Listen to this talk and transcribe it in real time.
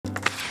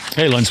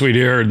Hey, Len Sweet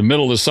here in the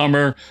middle of the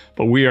summer,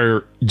 but we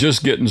are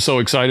just getting so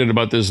excited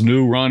about this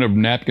new run of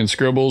Napkin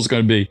Scribbles. It's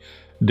going to be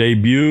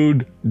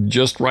debuted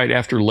just right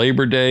after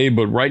Labor Day,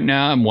 but right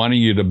now I'm wanting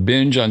you to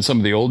binge on some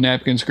of the old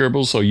Napkin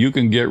Scribbles so you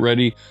can get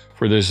ready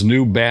for this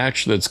new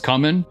batch that's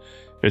coming.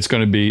 It's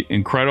going to be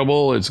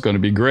incredible. It's going to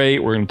be great.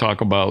 We're going to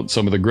talk about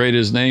some of the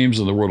greatest names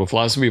in the world of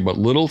philosophy, but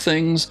little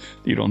things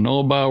that you don't know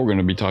about. We're going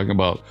to be talking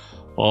about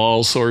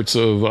all sorts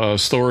of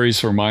stories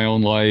from my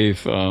own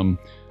life.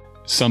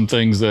 Some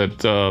things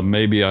that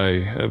maybe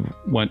I have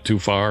went too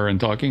far in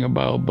talking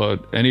about,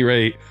 but at any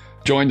rate,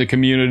 join the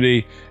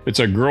community. It's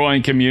a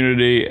growing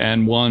community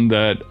and one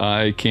that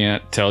I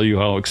can't tell you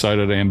how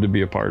excited I am to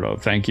be a part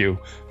of. Thank you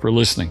for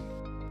listening.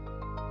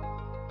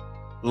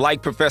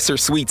 Like Professor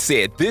Sweet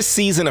said, this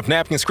season of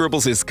Napkin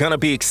Scribbles is going to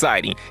be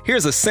exciting.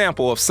 Here's a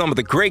sample of some of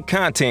the great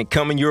content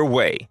coming your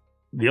way.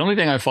 The only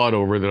thing I fought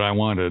over that I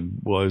wanted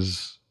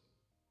was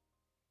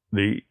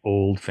the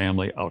old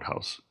family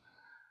outhouse.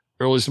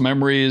 Earliest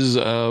memories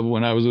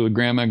when I was with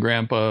Grandma and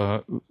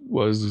Grandpa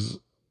this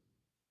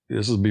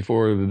is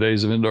before the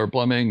days of indoor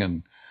plumbing,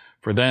 and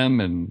for them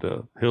and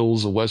the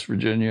hills of West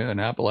Virginia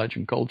and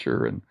Appalachian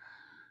culture,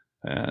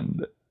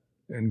 and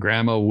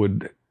Grandma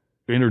would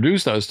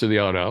introduce us to the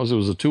outhouse. It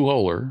was a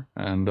two-holer,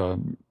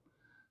 and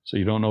so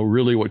you don't know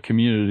really what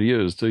community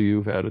is till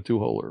you've had a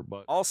two-holer.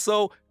 But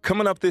also,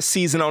 coming up this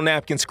season on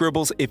Napkin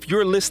Scribbles, if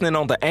you're listening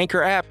on the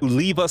Anchor app,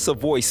 leave us a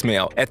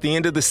voicemail. At the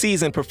end of the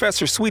season,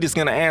 Professor Sweet is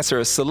going to answer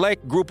a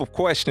select group of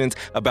questions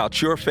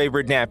about your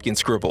favorite napkin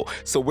scribble.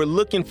 So we're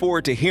looking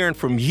forward to hearing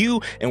from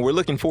you, and we're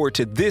looking forward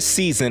to this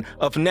season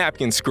of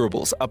Napkin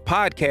Scribbles, a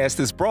podcast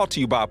that's brought to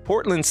you by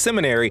Portland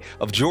Seminary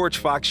of George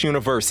Fox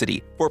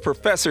University. For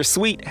Professor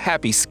Sweet,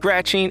 happy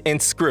scratching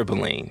and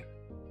scribbling.